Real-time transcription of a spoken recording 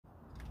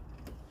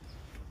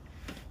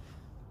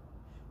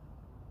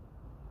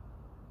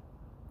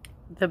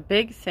The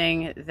big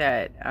thing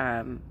that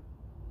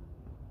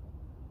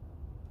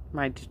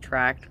my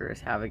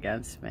detractors have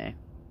against me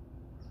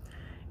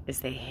is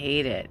they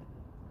hate it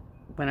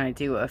when I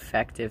do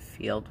effective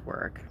field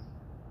work.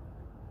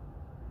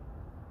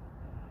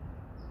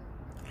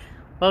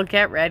 Well,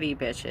 get ready,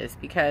 bitches,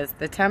 because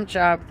the temp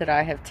job that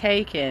I have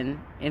taken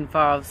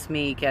involves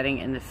me getting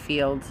in the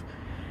field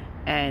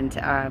and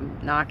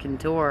knocking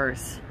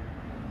doors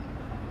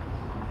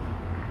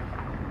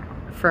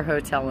for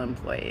hotel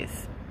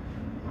employees.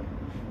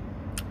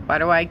 Why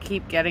do I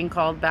keep getting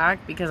called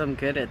back? Because I'm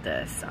good at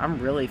this. I'm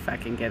really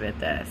fucking good at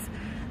this.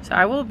 So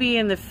I will be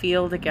in the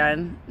field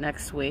again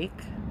next week.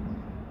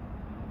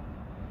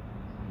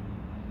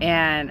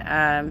 And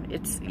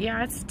it's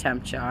a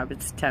temp job.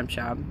 It's a temp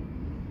job.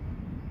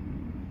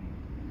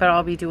 But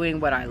I'll be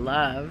doing what I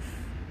love.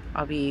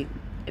 I'll be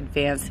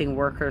advancing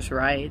workers'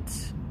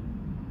 rights.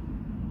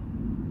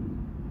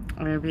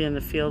 I'm going to be in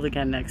the field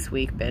again next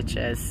week,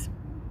 bitches.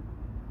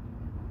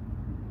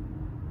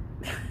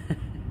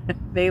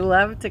 They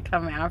love to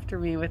come after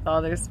me with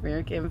all their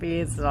smear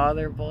campaigns and all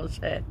their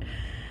bullshit.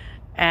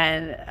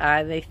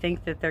 And they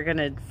think that they're going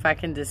to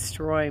fucking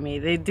destroy me.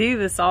 They do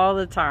this all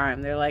the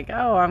time. They're like,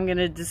 oh, I'm going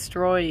to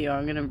destroy you.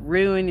 I'm going to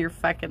ruin your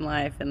fucking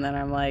life. And then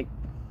I'm like,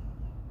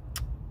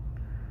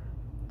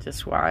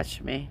 just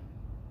watch me.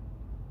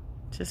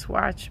 Just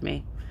watch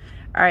me.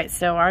 All right,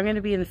 so I'm going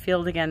to be in the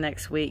field again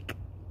next week.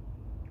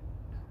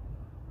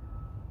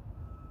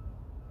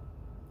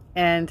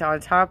 And on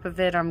top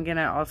of it, I'm going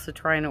to also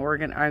try and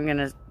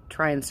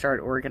start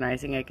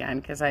organizing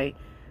again, because I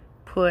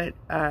put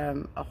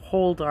a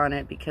hold on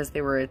it because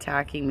they were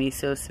attacking me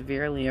so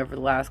severely over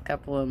the last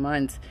couple of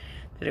months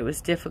that it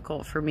was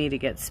difficult for me to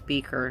get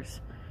speakers.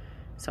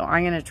 So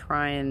I'm going to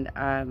try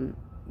and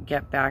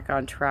get back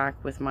on track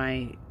with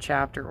my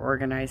chapter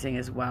organizing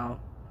as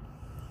well,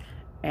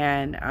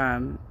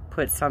 and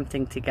put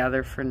something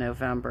together for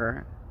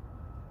November.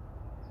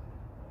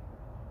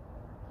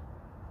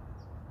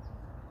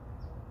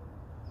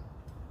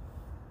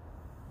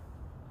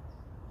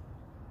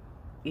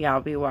 Yeah,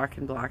 I'll be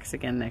walking blocks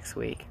again next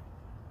week.